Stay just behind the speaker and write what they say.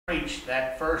preached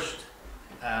that first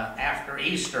after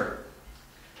Easter.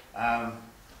 I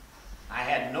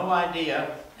had no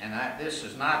idea, and this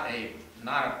is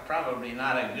probably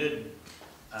not a good.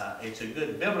 It's a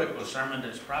good biblical sermon.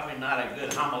 It's probably not a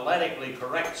good homiletically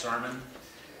correct sermon.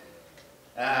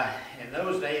 In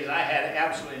those days, I had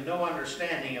absolutely no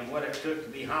understanding of what it took to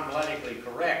be homiletically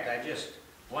correct. I just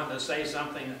wanted to say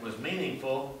something that was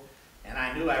meaningful, and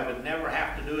I knew I would never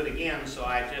have to do it again, so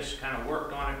I just kind of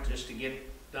worked on it just to get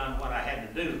done what I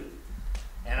had to do.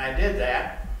 And I did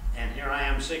that, and here I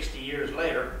am 60 years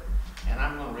later, and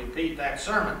I'm going to repeat that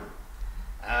sermon.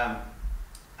 I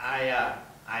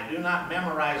do not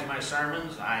memorize my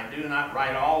sermons. I do not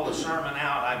write all the sermon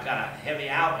out. I've got a heavy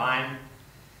outline,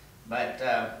 but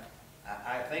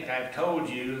I think I've told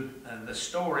you the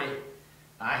story.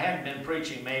 I had been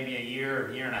preaching maybe a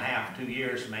year, year and a half, 2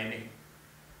 years maybe,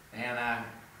 and I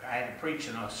had to preach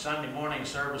in a Sunday morning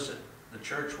service at the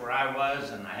church where I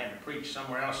was, and I had to preach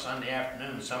somewhere else Sunday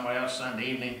afternoon and somewhere else Sunday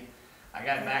evening. I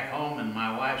got back home and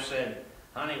my wife said,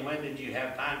 "Honey, when did you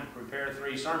have time to prepare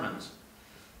 3 sermons?"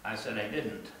 I said, "I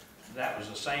didn't." That was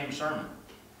the same sermon.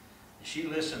 She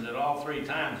listened it all 3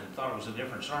 times and thought it was a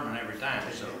different sermon every time.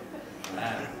 So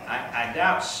I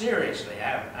doubt seriously,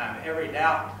 I have every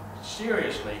doubt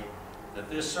seriously that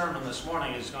this sermon this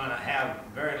morning is going to have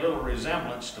very little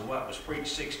resemblance to what was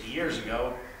preached 60 years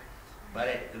ago.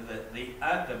 But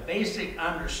the basic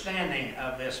understanding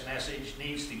of this message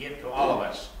needs to get to all of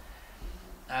us.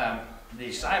 The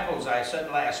disciples, I said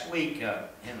last week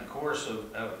in the course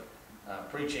of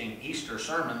preaching Easter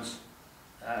sermons,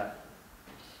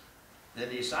 the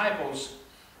disciples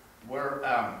were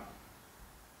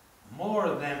more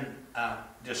than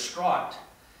distraught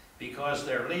because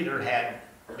their leader had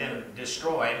been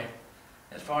destroyed.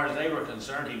 As far as they were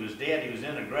concerned, he was dead, he was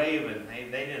in a grave, and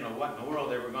they didn't know what in the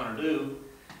world they were going to do.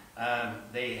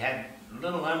 They had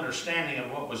little understanding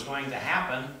of what was going to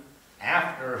happen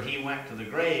after he went to the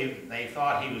grave. They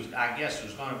thought he was, I guess,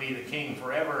 was going to be the king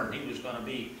forever, and he was going to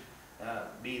be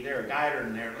their guider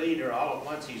and their leader. All at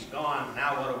once he's gone.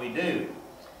 Now what do we do?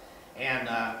 And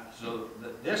so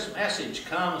this message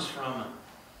comes from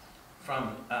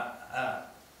a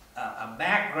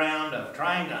background of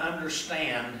trying to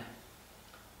understand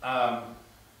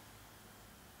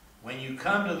when you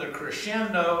come to the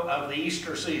crescendo of the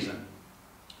Easter season,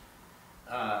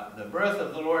 the birth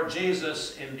of the Lord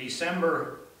Jesus in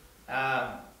December,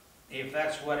 if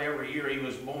that's whatever year he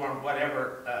was born,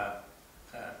 whatever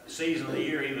season of the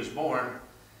year he was born,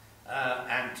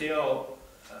 until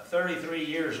 33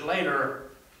 years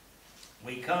later,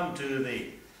 we come to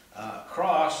the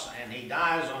cross, and he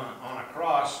dies on a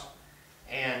cross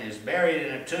and is buried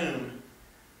in a tomb.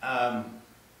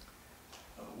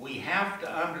 We have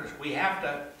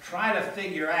to try to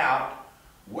figure out,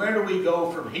 where do we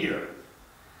go from here?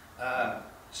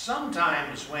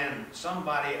 Sometimes when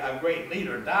somebody, a great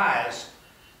leader, dies,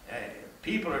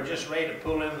 people are just ready to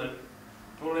pull in the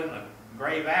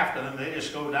grave after them. They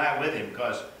just go die with him,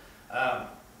 because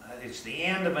it's the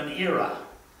end of an era,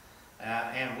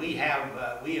 and we have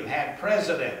had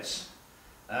presidents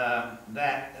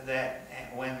that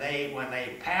when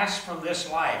they pass from this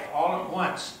life all at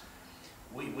once,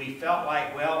 we felt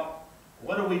like, well,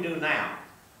 what do we do now?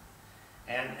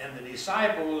 And the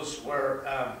disciples were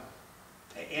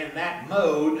in that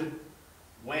mode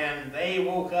when they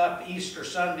woke up Easter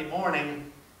Sunday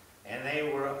morning, and they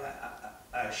were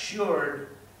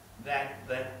assured that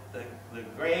the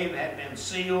grave had been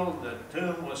sealed, the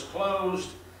tomb was closed,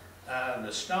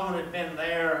 the stone had been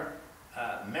there.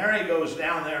 Mary goes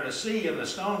down there to see, and the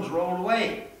stone's rolled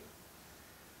away.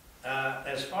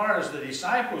 As far as the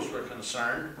disciples were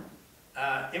concerned,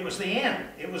 it was the end.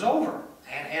 It was over.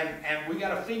 And we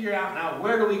got to figure out now,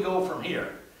 where do we go from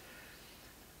here?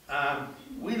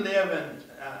 We live in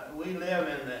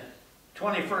the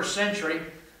 21st century,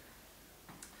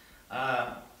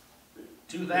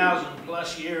 2,000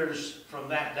 plus years from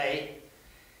that day,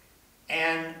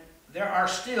 and there are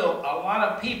still a lot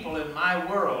of people in my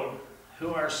world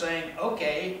who are saying,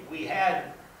 okay, we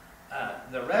had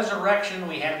the resurrection,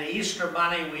 we had the Easter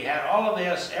bunny, we had all of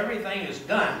this, everything is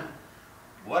done.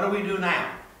 What do we do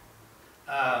now?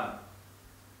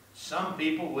 Some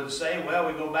people would say, well,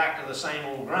 we go back to the same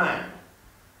old grind.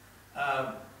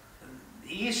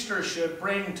 Easter should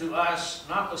bring to us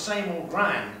not the same old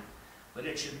grind, but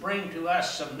it should bring to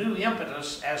us some new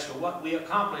impetus as to what we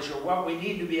accomplish, or what we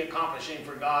need to be accomplishing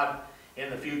for God in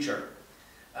the future.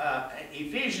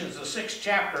 Ephesians, the 6th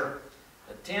chapter,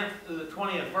 the 10th to the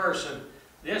 20th verse, and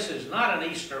this is not an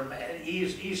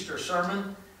Easter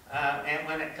sermon, and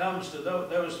when it comes to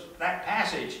that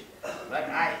passage, but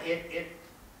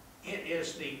it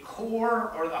is the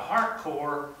core or the heart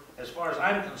core, as far as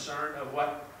I'm concerned, of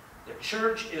what the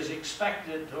church is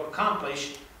expected to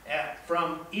accomplish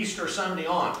from Easter Sunday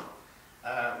on.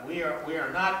 We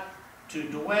are not to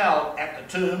dwell at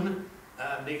the tomb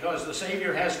because the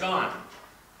Savior has gone.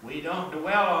 We don't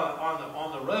dwell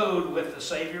on the road with the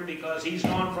Savior because He's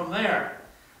gone from there.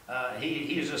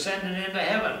 He's ascended into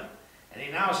heaven, and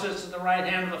He now sits at the right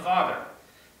hand of the Father.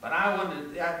 But I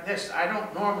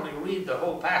don't normally read the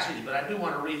whole passage, but I do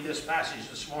want to read this passage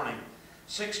this morning.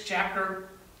 6th chapter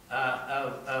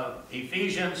of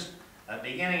Ephesians,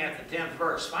 beginning at the 10th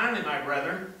verse. Finally, my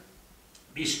brethren,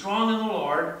 be strong in the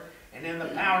Lord and in the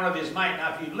power of His might.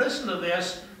 Now, if you listen to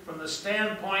this from the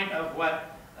standpoint of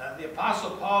what the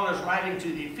Apostle Paul is writing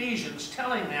to the Ephesians,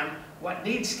 telling them what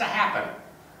needs to happen.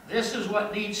 This is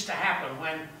what needs to happen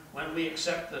when we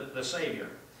accept the Savior.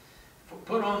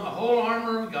 Put on the whole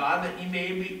armor of God, that ye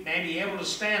may be able to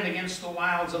stand against the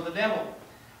wiles of the devil.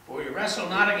 For we wrestle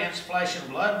not against flesh and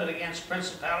blood, but against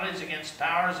principalities, against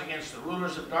powers, against the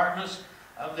rulers of darkness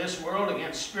of this world,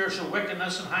 against spiritual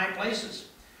wickedness in high places.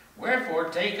 Wherefore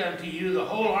take unto you the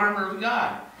whole armor of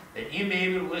God, that ye may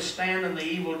be able to withstand in the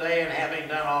evil day, and having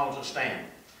done all to stand.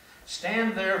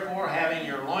 Stand therefore, having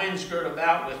your loins girt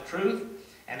about with truth,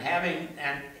 and having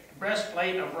an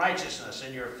breastplate of righteousness,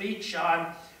 and your feet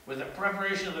shod with the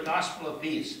preparation of the gospel of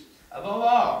peace. Above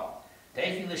all,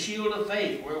 taking the shield of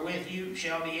faith, wherewith you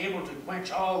shall be able to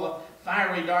quench all the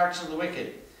fiery darts of the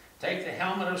wicked. Take the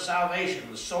helmet of salvation,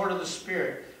 the sword of the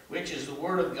Spirit, which is the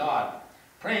word of God,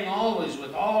 praying always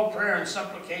with all prayer and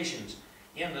supplications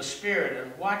in the Spirit,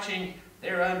 and watching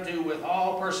thereunto with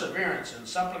all perseverance and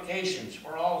supplications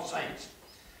for all saints.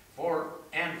 For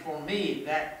me,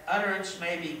 that utterance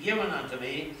may be given unto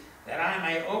me, that I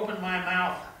may open my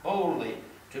mouth boldly,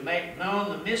 to make known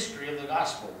the mystery of the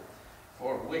gospel,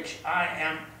 for which I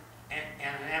am an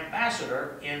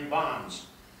ambassador in bonds,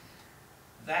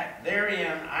 that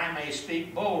therein I may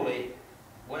speak boldly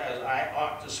as I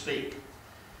ought to speak.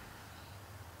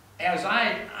 As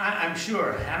I'm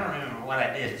sure, I don't remember what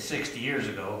I did 60 years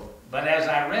ago, but as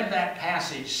I read that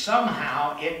passage,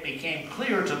 somehow it became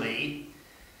clear to me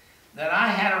that I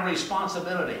had a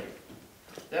responsibility,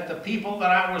 that the people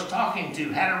that I was talking to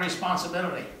had a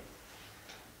responsibility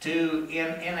to,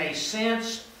 in a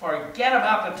sense, forget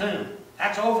about the tomb.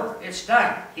 That's over. It's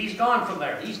done. He's gone from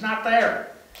there. He's not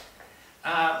there.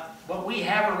 But we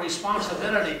have a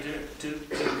responsibility to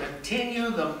continue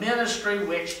the ministry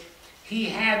which He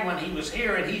had when He was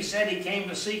here, and He said He came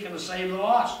to seek and to save the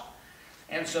lost.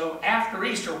 And so after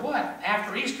Easter, what?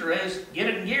 After Easter is, get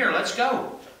it in gear. Let's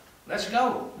go. Let's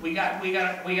go. We got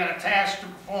a task to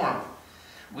perform.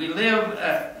 We live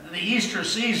the Easter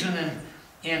season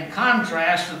in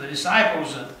contrast to the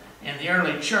disciples in the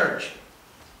early church.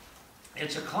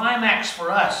 It's a climax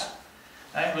for us.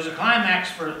 It was a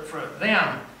climax for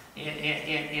them,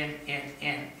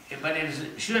 but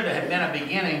it should have been a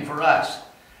beginning for us.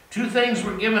 Two things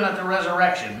were given at the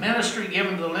resurrection: ministry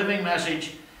given to the living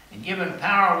message, and given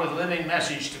power with living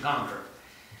message to conquer.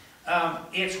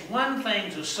 It's one thing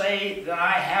to say that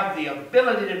I have the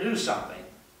ability to do something.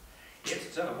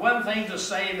 It's one thing to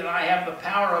say that I have the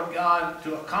power of God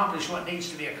to accomplish what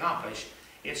needs to be accomplished.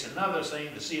 It's another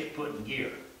thing to see it put in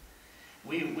gear.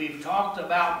 We've talked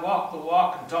about walk the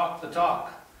walk and talk the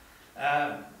talk.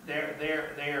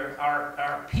 There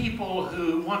are people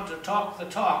who want to talk the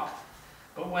talk,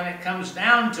 but when it comes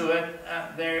down to it,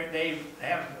 they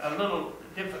have a little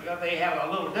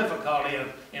difficulty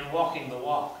in walking the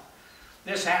walk.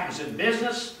 This happens in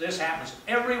business. This happens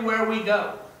everywhere we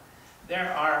go.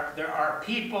 There are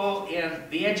people in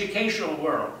the educational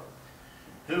world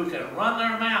who can run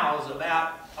their mouths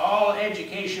about all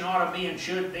education ought to be and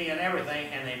should be and everything,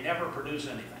 and they never produce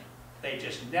anything. They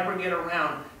just never get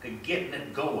around to getting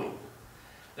it going.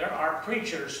 There are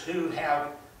preachers who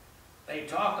they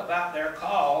talk about their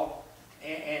call,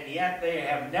 and yet they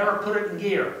have never put it in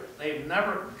gear. They've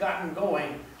never gotten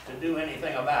going to do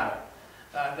anything about it.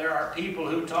 There are people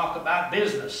who talk about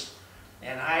business.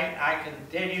 And I can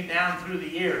tell you down through the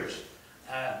years,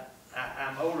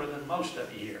 I'm older than most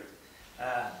of you here.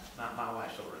 My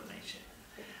wife's older than me,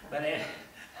 but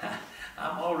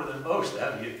I'm older than most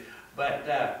of you. But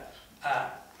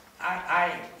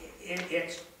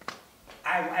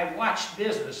I watched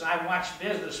business. I watched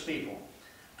business people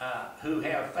who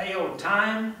have failed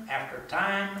time after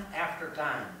time after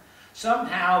time.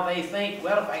 Somehow they think,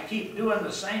 well, if I keep doing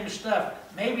the same stuff,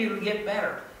 maybe it'll get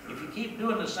better. If you keep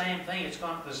doing the same thing,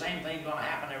 the same thing's going to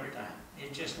happen every time.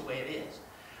 It's just the way it is.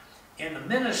 In the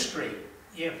ministry,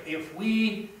 if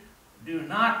we do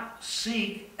not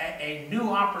seek a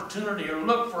new opportunity or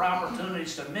look for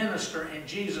opportunities to minister in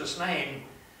Jesus' name,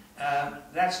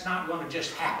 that's not going to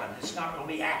just happen. It's not going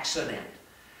to be accident.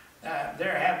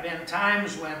 There have been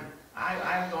times when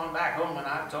I've gone back home and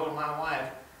I've told my wife,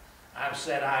 I've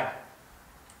said, I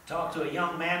talked to a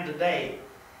young man today,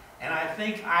 and I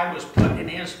think I was put in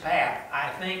his path.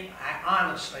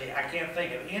 Honestly, I can't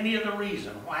think of any other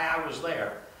reason why I was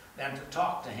there than to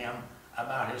talk to him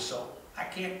about his soul. I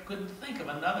couldn't think of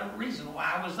another reason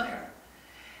why I was there.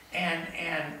 And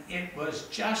it was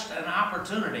just an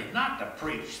opportunity, not to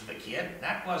preach to the kid,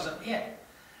 that wasn't it.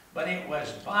 But it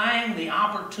was buying the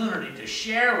opportunity to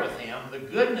share with him the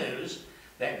good news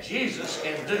that Jesus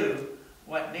can do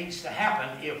what needs to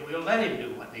happen if we'll let him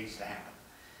do what needs to happen.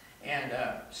 And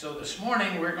so this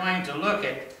morning we're going to look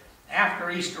at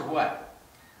after Easter what?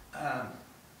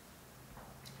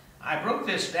 I broke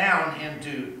this down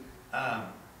into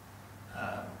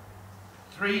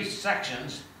 3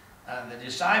 sections, the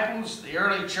disciples, the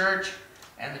early church,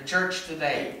 and the church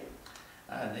today.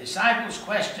 The disciples'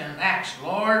 question asked,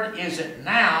 Lord, is it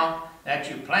now that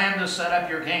you plan to set up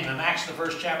your kingdom? Acts the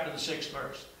 1st chapter, the 6th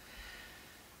verse.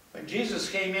 When Jesus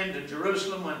came into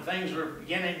Jerusalem, when things were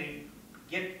beginning to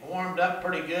get warmed up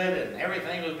pretty good and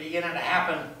everything was beginning to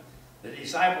happen, the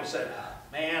disciples said,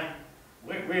 man,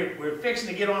 we're fixing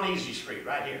to get on easy street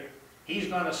right here. He's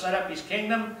going to set up his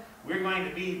kingdom. We're going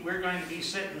to be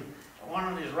sitting one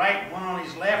on his right and one on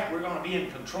his left. We're going to be in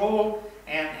control.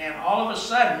 And all of a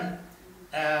sudden,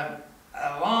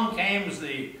 along comes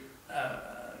the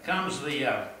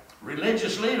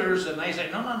religious leaders, and they say,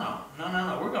 no,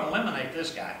 we're going to eliminate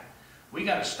this guy. We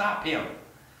got to stop him.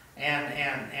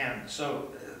 And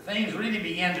so things really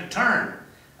began to turn.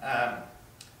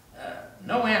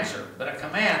 No answer, but a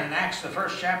command in Acts the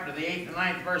 1st chapter, the 8th and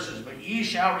 9th verses. But ye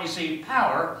shall receive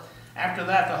power. After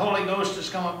that the Holy Ghost has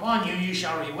come upon you. You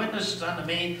shall be witnesses unto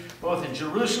me, both in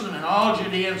Jerusalem and all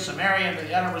Judea and Samaria and to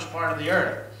the uttermost part of the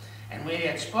earth. And when he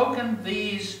had spoken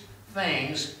these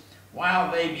things,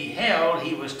 while they beheld,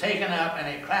 he was taken up, and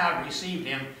a cloud received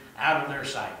him out of their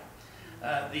sight.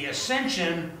 The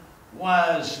ascension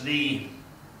was the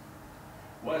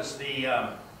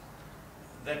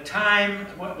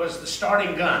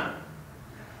starting gun.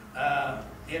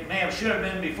 It should have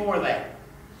been before that.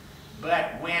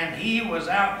 But when he was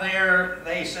out there,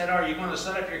 they said, are you going to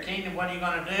set up your kingdom? What are you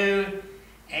going to do?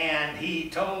 And he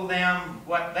told them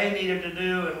what they needed to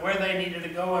do and where they needed to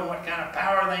go and what kind of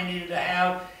power they needed to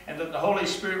have, and that the Holy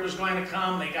Spirit was going to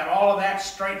come. They got all of that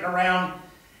straightened around,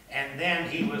 and then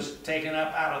he was taken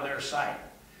up out of their sight.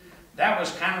 That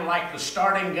was kind of like the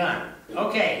starting gun.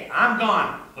 Okay, I'm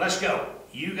gone. Let's go.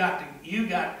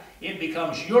 It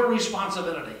becomes your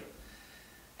responsibility.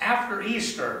 After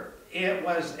Easter, it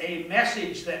was a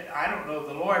message that, I don't know,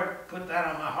 the Lord put that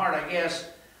on my heart, I guess,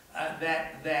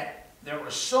 that there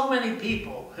were so many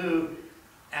people who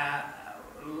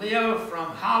live from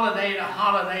holiday to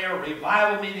holiday or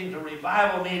revival meeting to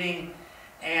revival meeting,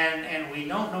 and we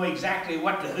don't know exactly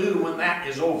what to do when that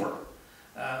is over.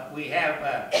 When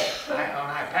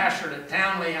I pastored at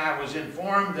Townley, I was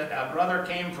informed that a brother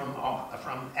came from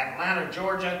Atlanta,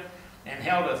 Georgia, and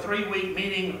held a 3-week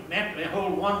meeting. Meant to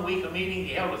hold 1 week a meeting.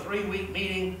 He held a 3-week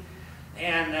meeting,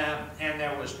 and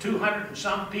there was 200 and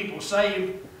some people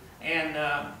saved. And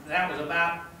that was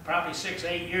about probably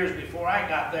 6-8 years before I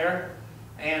got there.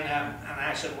 And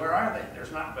I said, where are they?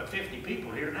 There's not but 50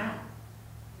 people here now.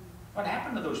 What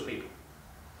happened to those people?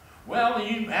 Well,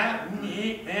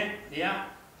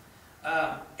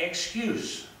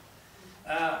 excuse.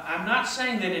 I'm not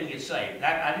saying they didn't get saved.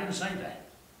 I didn't say that.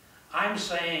 I'm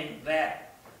saying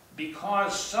that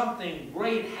because something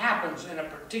great happens in a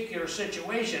particular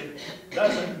situation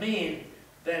doesn't mean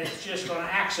that it's just going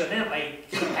to accidentally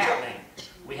keep happening.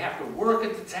 We have to work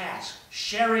at the task,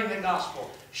 sharing the gospel,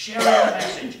 sharing the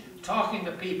message, talking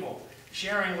to people,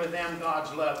 sharing with them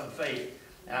God's love and faith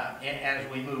as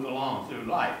we move along through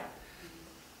life.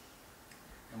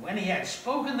 And when he had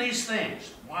spoken these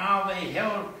things, while they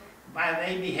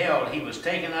beheld, he was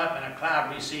taken up, and a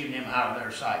cloud received him out of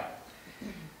their sight.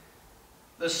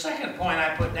 The second point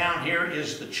I put down here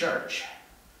is the church.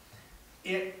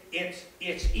 It's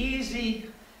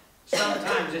easy,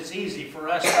 sometimes it's easy for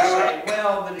us to say,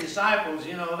 well, the disciples,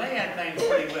 they had things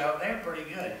pretty well, they're pretty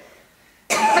good.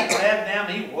 He led them,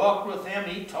 he walked with them,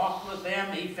 he talked with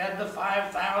them, he fed the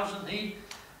 5,000,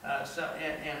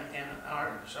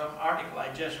 some article I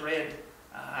just read,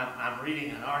 I'm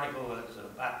reading an article that's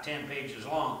about 10 pages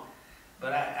long,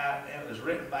 but it was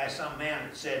written by some man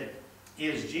that said,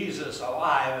 is Jesus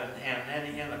alive? And then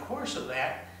in the course of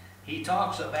that, he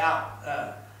talks about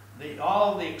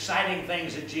all the exciting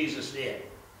things that Jesus did.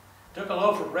 took a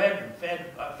loaf of bread and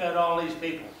fed all these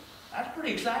people. That's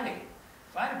pretty exciting.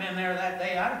 If I'd have been there that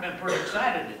day, I'd have been pretty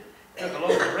excited. Took a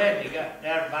loaf of bread and he got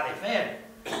everybody fed,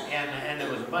 and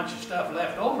there was a bunch of stuff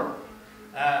left over.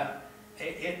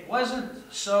 It wasn't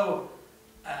so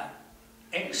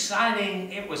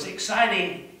exciting. It was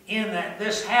exciting in that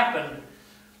this happened,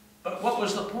 but what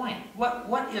was the point?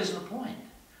 What is the point?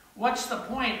 What's the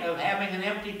point of having an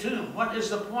empty tomb? What is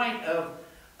the point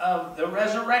of the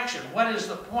resurrection? What is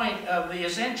the point of the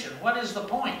ascension? What is the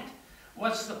point?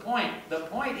 What's the point? The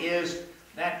point is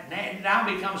that now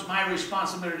becomes my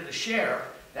responsibility to share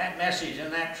that message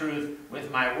and that truth with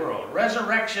my world.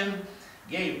 Resurrection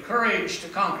gave courage to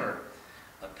conquer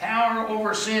the power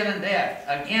over sin and death.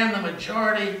 Again, the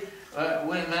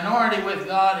minority with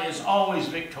God is always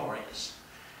victorious.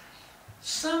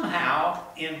 Somehow,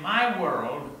 in my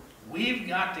world, we've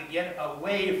got to get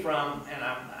away from, and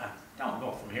I don't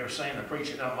go from here saying the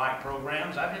preacher doesn't like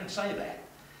programs. I didn't say that.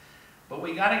 But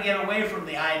we got to get away from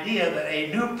the idea that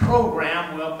a new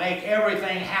program will make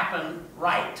everything happen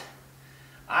right.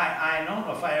 I don't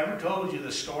know if I ever told you the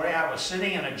story. I was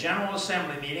sitting in a General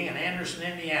Assembly meeting in Anderson,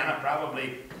 Indiana,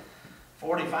 probably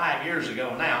 45 years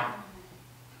ago now.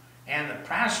 And the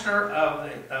pastor of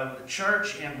the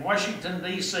church in Washington,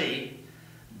 D.C.,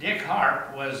 Dick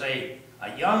Hart, was a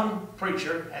young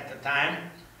preacher at the time,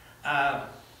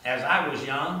 as I was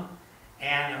young,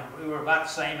 and we were about the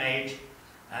same age.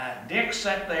 Dick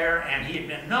sat there, and he had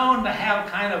been known to have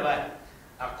kind of a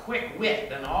quick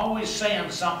wit and always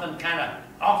saying something kind of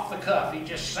off the cuff. He'd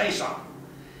just say something.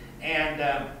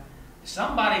 And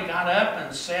somebody got up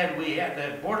and said, we had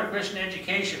the Board of Christian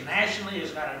Education nationally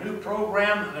has got a new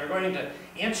program, and they're going to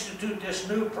institute this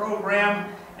new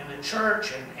program in the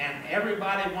church, and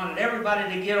everybody wanted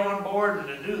everybody to get on board and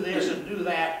to do this and do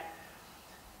that.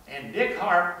 And Dick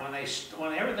Hart,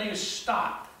 when everything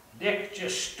stopped, Dick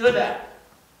just stood up.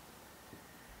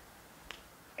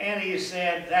 And he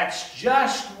said, that's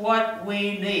just what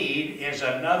we need is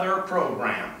another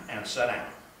program, and sat down.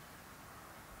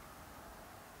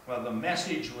 Well, the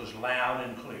message was loud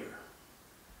and clear.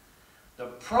 The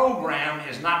program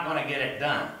is not going to get it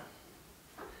done.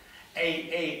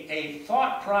 A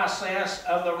thought process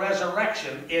of the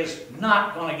resurrection is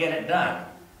not going to get it done.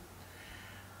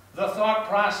 The thought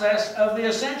process of the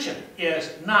ascension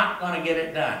is not going to get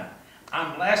it done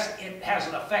unless it has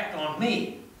an effect on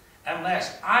me.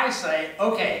 Unless I say,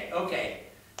 okay,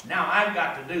 now I've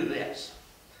got to do this.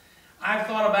 I've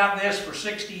thought about this for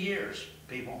 60 years,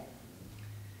 people.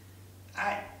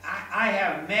 I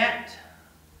have met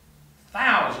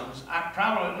thousands,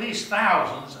 probably at least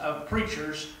thousands of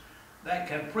preachers that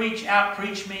can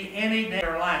out-preach me any day in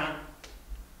Carolina,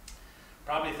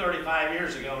 probably 35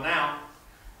 years ago now.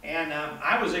 And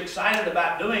I was excited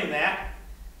about doing that,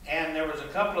 and there was a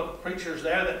couple of preachers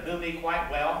there that knew me quite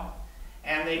well.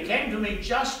 And they came to me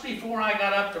just before I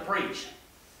got up to preach.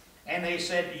 And they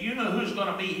said, do you know who's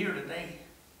going to be here today?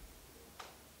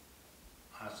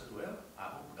 I said, well, I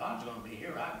hope God's going to be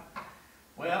here.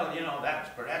 Well, you know,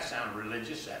 that sounded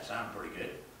religious. That sounded pretty good.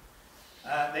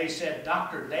 They said,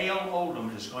 Dr. Dale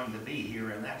Oldham is going to be here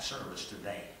in that service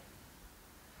today.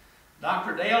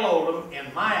 Dr. Dale Oldham,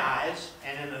 in my eyes,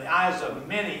 and in the eyes of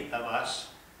many of us,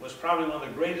 was probably one of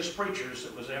the greatest preachers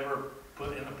that was ever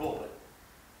put in the pulpit.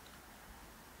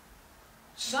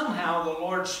 Somehow the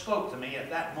Lord spoke to me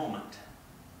at that moment.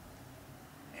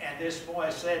 And this boy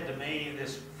said to me,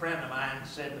 this friend of mine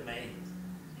said to me,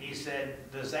 he said,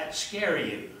 does that scare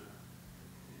you?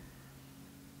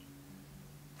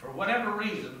 For whatever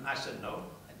reason, I said, no,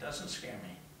 it doesn't scare me.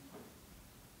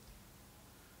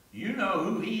 You know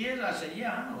who he is? I said,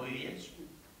 yeah, I know who he is.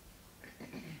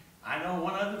 I know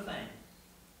one other thing.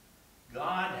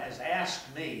 God has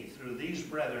asked me through these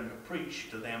brethren to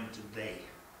preach to them today.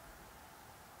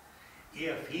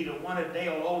 If he'd have wanted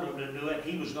Dale Oldham to do it,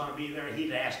 he was going to be there.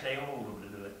 He'd ask Dale Oldham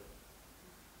to do it.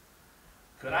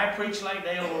 Could I preach like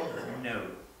Dale Oldham? No.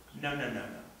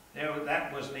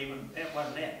 That wasn't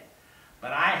it.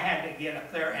 But I had to get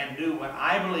up there and do what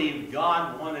I believe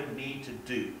God wanted me to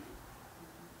do.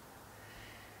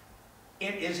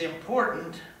 It is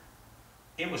important.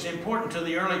 It was important to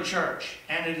the early church,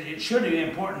 and it should be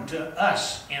important to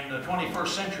us in the 21st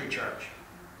century church.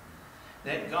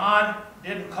 That God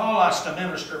didn't call us to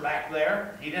minister back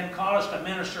there. He didn't call us to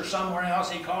minister somewhere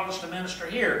else. He called us to minister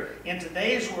here. In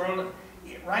today's world,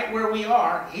 right where we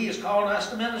are, He has called us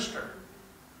to minister.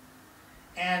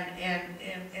 And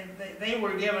they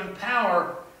were given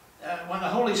power when the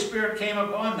Holy Spirit came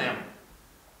upon them.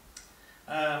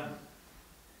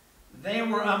 They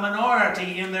were a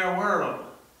minority in their world.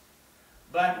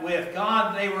 But with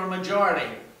God, they were a majority.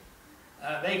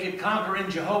 They could conquer in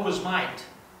Jehovah's might.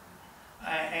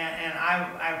 And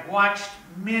I've watched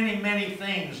many, many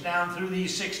things down through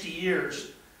these 60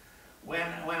 years when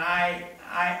I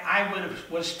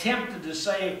was tempted to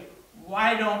say,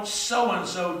 why don't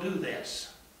so-and-so do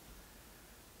this?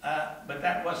 But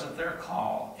that wasn't their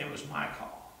call. It was my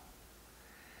call.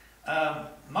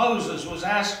 Moses was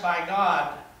asked by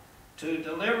God to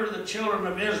deliver the children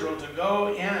of Israel, to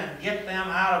go in and get them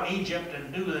out of Egypt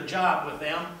and do the job with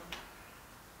them.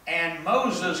 And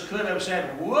Moses could have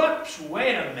said, whoops,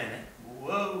 wait a minute.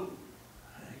 Whoa,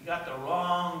 you got the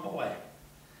wrong boy.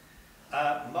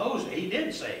 Moses, he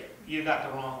did say, you got the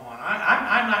wrong one.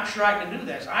 I'm not sure I can do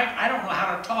this. I don't know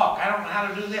how to talk. I don't know how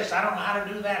to do this. I don't know how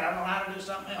to do that. I don't know how to do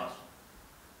something else.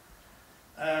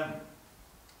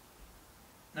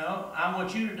 No, I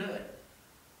want you to do it.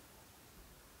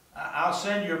 I'll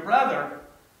send your brother,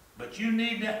 but you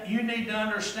need to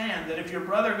understand that if your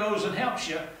brother goes and helps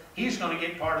you, he's going to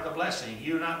get part of the blessing.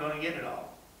 You're not going to get it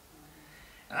all.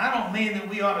 And I don't mean that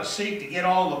we ought to seek to get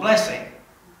all the blessing,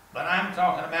 but I'm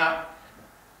talking about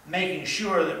making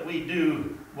sure that we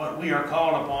do what we are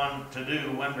called upon to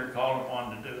do when we're called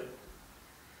upon to do it.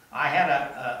 I had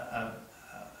a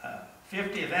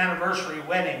 50th anniversary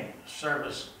wedding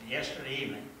service yesterday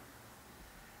evening.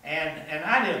 And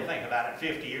I didn't think about it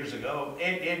 50 years ago.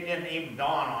 It didn't even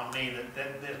dawn on me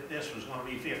that this was going to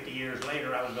be 50 years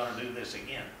later I was going to do this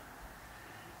again.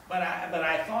 But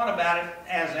I thought about it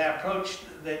as I approached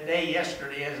the day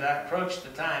yesterday, as I approached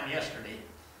the time yesterday.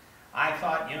 I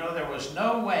thought, you know, there was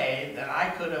no way that I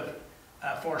could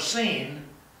have foreseen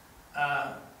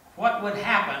what would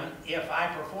happen if I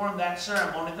performed that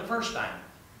ceremony the first time.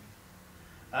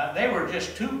 They were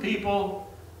just two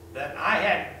people that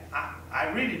I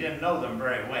really didn't know them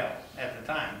very well at the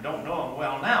time. Don't know them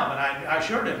well now, but I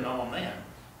sure didn't know them then.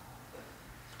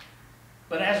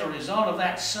 But as a result of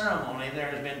that ceremony, there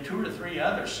has been 2 or 3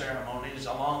 other ceremonies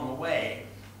along the way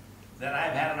that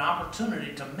I've had an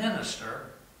opportunity to minister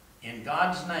in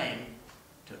God's name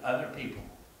to other people.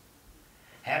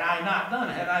 Had I not done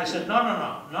it, had I said,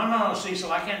 no,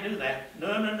 Cecil, I can't do that.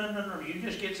 No, you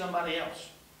just get somebody else.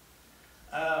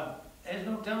 There's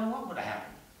no telling what would have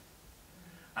happened.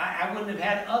 I wouldn't have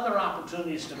had other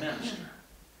opportunities to minister.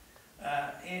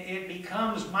 It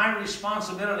becomes my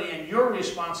responsibility and your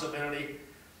responsibility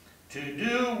to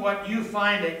do what you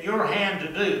find at your hand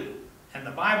to do. And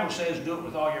the Bible says do it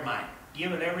with all your might.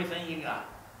 Give it everything you got.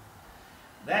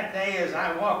 That day as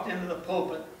I walked into the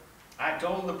pulpit, I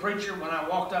told the preacher when I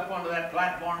walked up onto that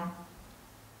platform,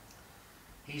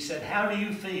 he said, "How do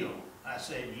you feel?" I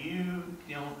said, "You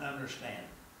don't understand.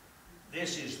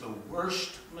 This is the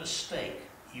worst mistake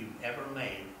you've ever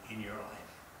made in your life.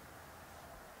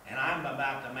 And I'm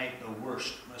about to make the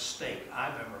worst mistake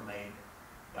I've ever made,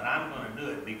 but I'm going to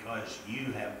do it because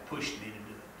you have pushed me to do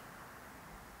it."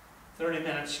 30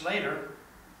 minutes later,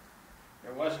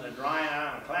 there wasn't a dry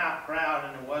eye in the crowd,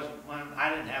 and there wasn't one. I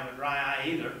didn't have a dry eye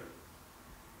either.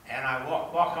 And I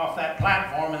walked off that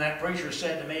platform, and that preacher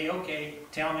said to me, "Okay,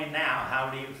 tell me now, how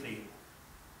do you feel?"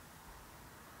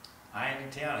 I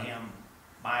had to tell him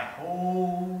my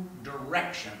whole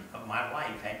direction of my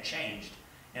life had changed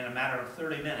in a matter of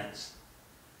 30 minutes.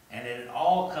 And it had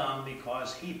all come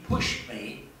because he pushed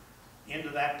me into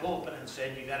that pulpit and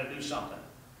said, "You got to do something.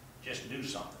 Just do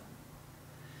something."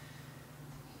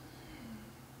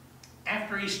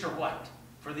 After Easter, what?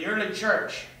 For the early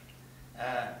church,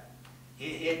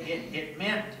 it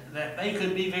meant that they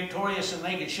could be victorious and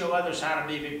they could show others how to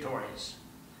be victorious.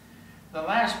 The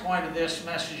last point of this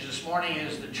message this morning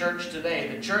is the church today.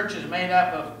 The church is made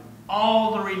up of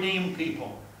all the redeemed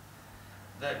people.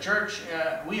 The church,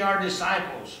 we are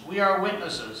disciples. We are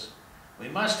witnesses. We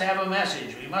must have a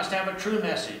message. We must have a true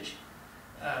message.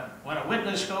 When a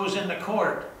witness goes into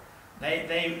court,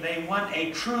 they want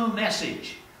a true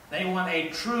message. They want a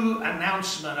true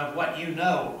announcement of what you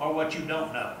know or what you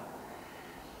don't know.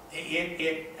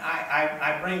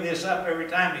 I bring this up every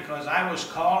time because I was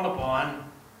called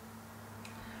upon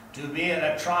to be at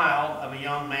a trial of a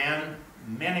young man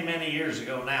many, many years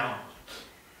ago now.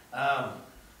 Oh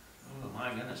my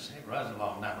goodness, it was a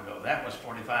long time ago. That was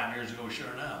 45 years ago,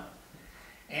 sure enough.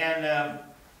 And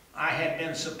I had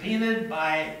been subpoenaed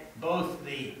by both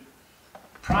the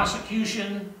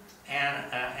prosecution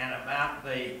and about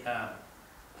the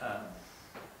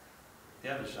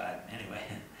other side. Anyway,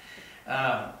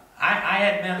 I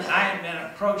had been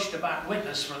approached about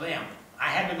witness for them. I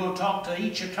had to go talk to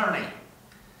each attorney.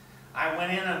 I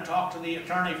went in and talked to the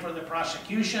attorney for the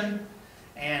prosecution,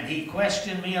 and he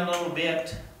questioned me a little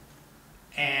bit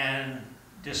and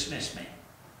dismissed me.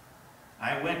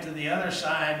 I went to the other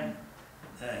side,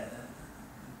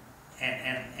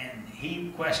 and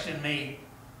he questioned me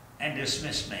and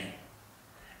dismissed me.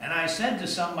 And I said to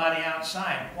somebody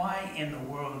outside, why in the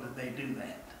world did they do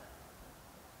that?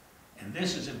 And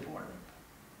this is important.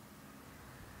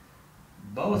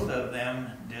 Both of them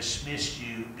dismissed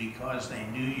you because they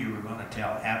knew you were going to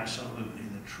tell absolutely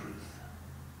the truth.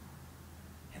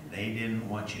 And they didn't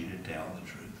want you to tell the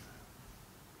truth.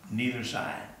 Neither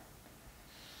side.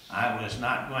 I was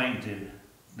not going to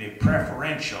be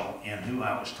preferential in who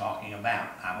I was talking about.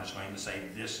 I was going to say,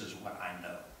 this is what I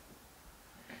know.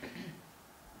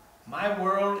 My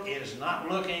world is not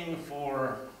looking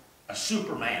for a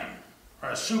Superman or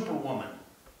a Superwoman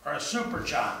or a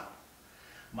Superchild.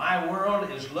 My world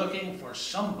is looking for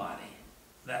somebody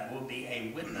that will be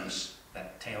a witness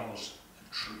that tells the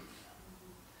truth,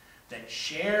 that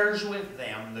shares with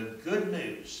them the good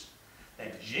news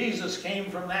that Jesus came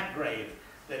from that grave,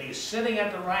 that he's sitting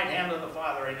at the right hand of the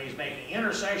Father and he's making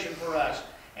intercession for us,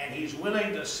 and he's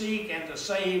willing to seek and to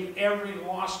save every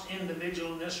lost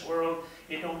individual in this world.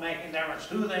 It don't make a difference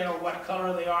who they are, what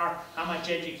color they are, how much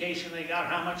education they got,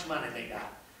 how much money they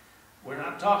got. We're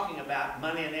not talking about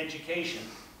money and education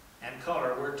and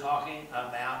color. We're talking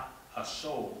about a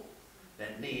soul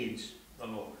that needs the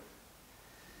Lord.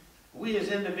 We as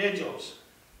individuals,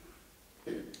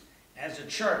 as a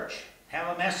church,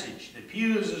 have a message. The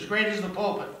pew is as great as the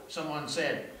pulpit, someone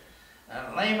said.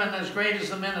 Layman as great as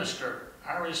the minister.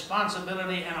 Our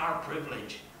responsibility and our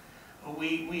privilege.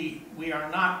 We are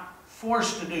not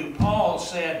forced to do. Paul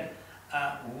said,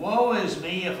 woe is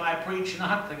me if I preach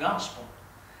not the gospel.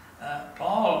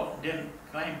 Paul didn't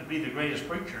claim to be the greatest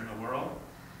preacher in the world.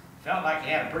 Felt like he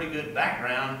had a pretty good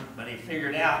background, but he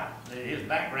figured out that his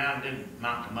background didn't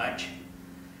amount to much.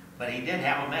 But he did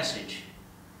have a message.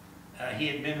 He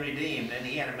had been redeemed, and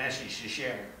he had a message to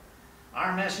share.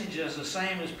 Our message is the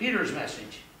same as Peter's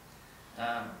message.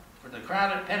 For the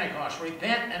crowd at Pentecost,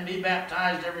 repent and be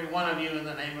baptized, every one of you, in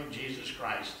the name of Jesus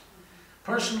Christ.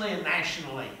 Personally and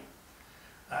nationally.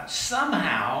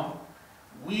 Somehow,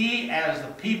 we as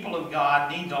the people of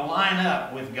God need to line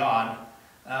up with God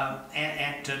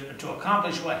and to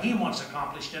accomplish what he wants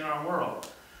accomplished in our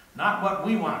world. Not what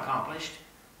we want accomplished,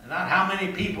 not how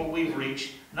many people we've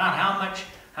reached, not how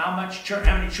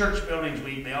many church buildings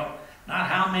we built, not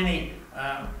how many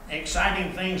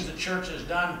exciting things the church has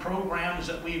done, programs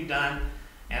that we've done,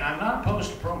 and I'm not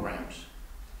opposed to programs.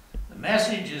 The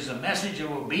message is a message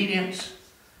of obedience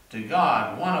to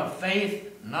God, one of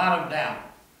faith, not of doubt.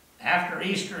 After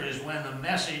Easter is when the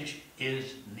message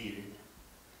is needed.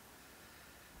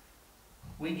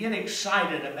 We get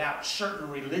excited about certain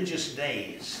religious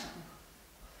days,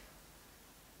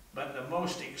 but the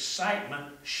most excitement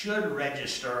should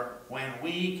register when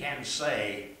we can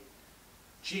say,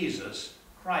 Jesus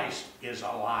Christ is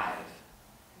alive,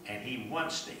 and he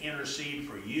wants to intercede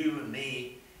for you and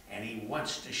me, and he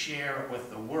wants to share with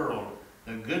the world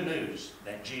the good news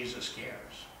that Jesus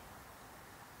cares.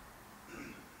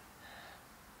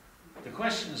 The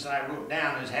questions that I wrote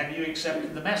down is, have you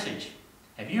accepted the message?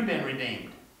 Have you been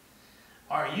redeemed?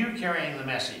 Are you carrying the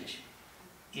message?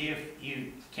 If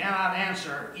you cannot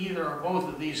answer either or both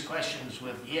of these questions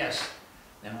with yes,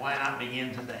 then why not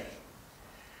begin today?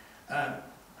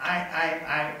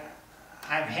 I've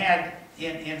had,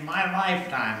 in my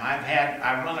lifetime,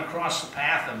 I've run across the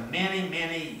path of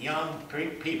many young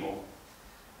people,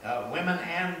 women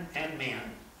and men,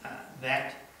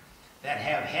 that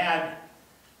have had,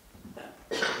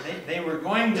 they were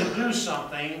going to do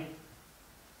something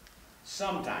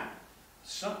sometime.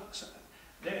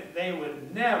 They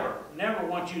would never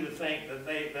want you to think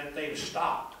that they've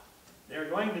stopped. They're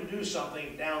going to do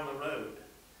something down the road.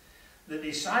 The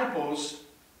disciples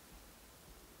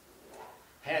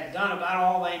had done about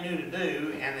all they knew to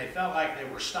do, and they felt like they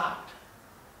were stopped.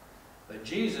 But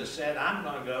Jesus said, I'm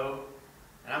going to go,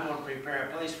 and I'm going to prepare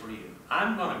a place for you.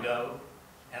 I'm going to go,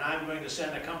 and I'm going to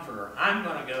send a comforter. I'm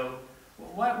going to go.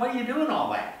 Well, what are you doing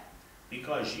all that?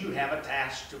 Because you have a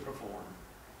task to perform.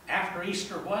 After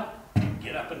Easter, what?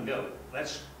 Get up and go.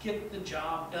 Let's get the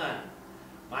job done.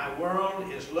 My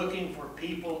world is looking for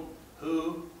people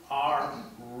who are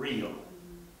real.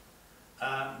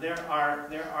 There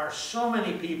are so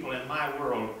many people in my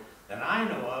world that I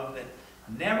know of that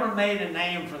never made a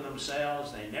name for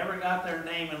themselves. They never got their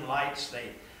name in lights.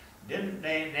 They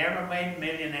never made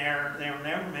millionaire. They were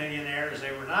never millionaires.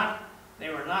 They were not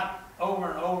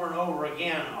over and over and over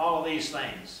again all of these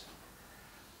things.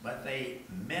 But they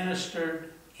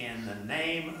ministered in the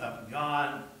name of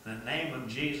God, the name of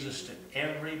Jesus, to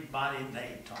everybody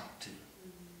they talked to.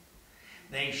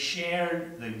 They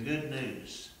shared the good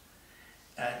news.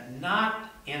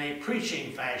 Not in a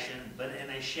preaching fashion, but in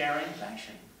a sharing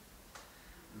fashion.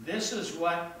 this is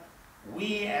what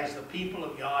we as the people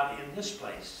of God in this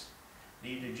place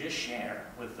need to just share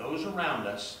with those around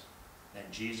us,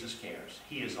 that Jesus cares.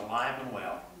 He is alive and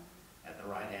well at the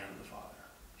right hand of the Father.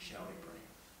 Shall we pray?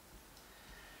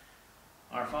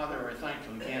 Our Father, we're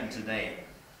thankful again today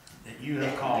that you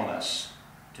have called us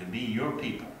to be your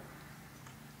people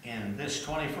in this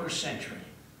 21st century.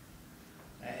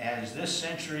 As this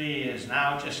century is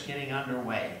now just getting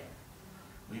underway,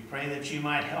 we pray that you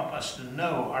might help us to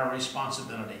know our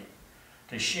responsibility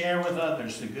to share with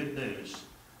others the good news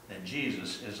that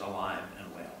Jesus is alive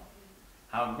and well.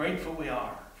 How grateful we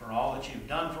are for all that you've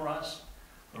done for us,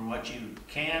 for what you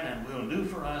can and will do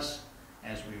for us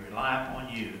as we rely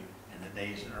upon you in the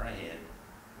days that are ahead.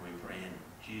 We pray in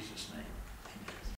Jesus' name.